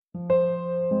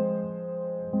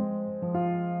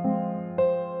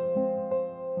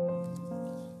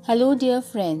Hello, dear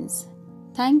friends.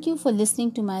 Thank you for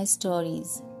listening to my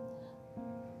stories.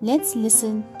 Let's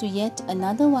listen to yet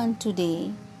another one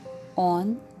today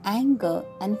on anger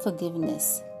and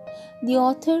forgiveness, the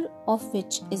author of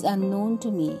which is unknown to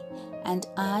me, and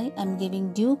I am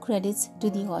giving due credits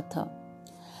to the author.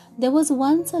 There was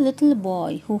once a little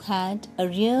boy who had a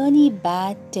really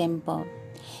bad temper.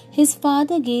 His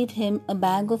father gave him a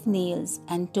bag of nails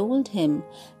and told him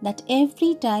that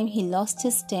every time he lost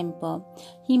his temper,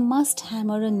 he must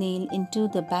hammer a nail into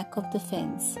the back of the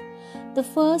fence. The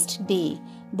first day,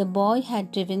 the boy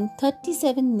had driven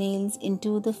 37 nails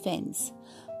into the fence.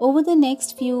 Over the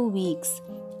next few weeks,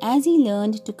 as he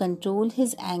learned to control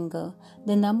his anger,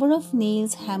 the number of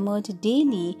nails hammered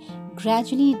daily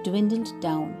gradually dwindled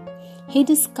down. He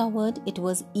discovered it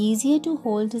was easier to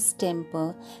hold his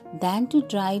temper than to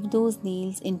drive those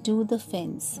nails into the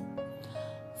fence.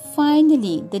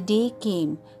 Finally, the day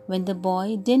came when the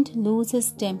boy didn't lose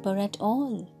his temper at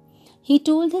all. He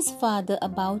told his father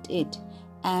about it,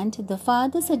 and the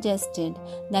father suggested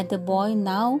that the boy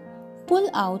now pull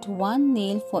out one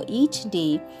nail for each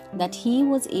day that he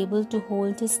was able to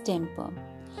hold his temper.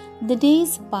 The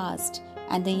days passed,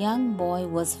 and the young boy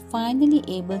was finally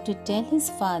able to tell his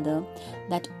father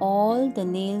that all the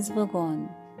nails were gone.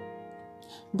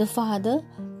 The father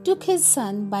took his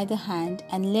son by the hand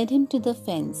and led him to the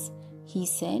fence. He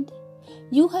said,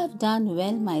 "You have done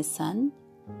well, my son,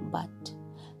 but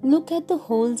look at the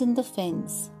holes in the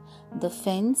fence. The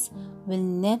fence will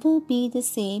never be the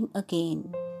same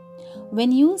again.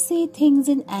 When you say things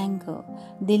in anger,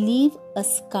 they leave a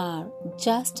scar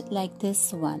just like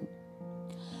this one."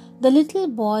 The little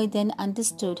boy then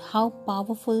understood how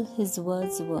powerful his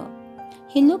words were.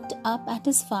 He looked up at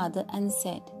his father and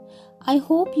said, "I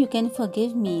hope you can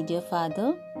forgive me, dear father."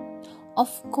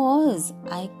 "Of course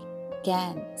I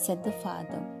can," said the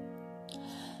father.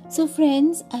 So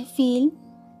friends, I feel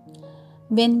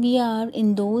when we are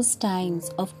in those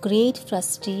times of great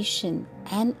frustration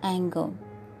and anger,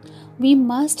 we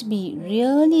must be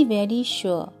really very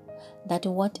sure that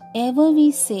whatever we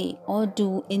say or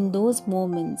do in those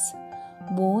moments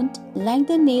won't, like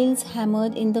the nails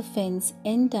hammered in the fence,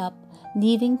 end up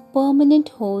leaving permanent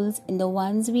holes in the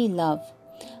ones we love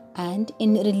and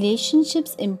in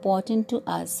relationships important to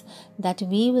us that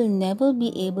we will never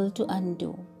be able to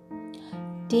undo.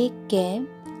 Take care,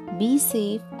 be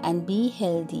safe, and be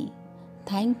healthy.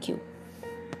 Thank you.